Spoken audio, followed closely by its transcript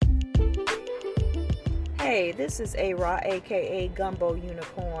Hey, this is A-Ra, aka Gumbo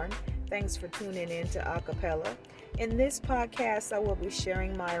Unicorn. Thanks for tuning in to Acapella. In this podcast, I will be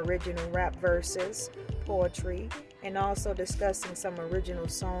sharing my original rap verses, poetry, and also discussing some original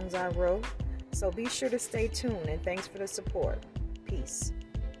songs I wrote. So be sure to stay tuned, and thanks for the support. Peace.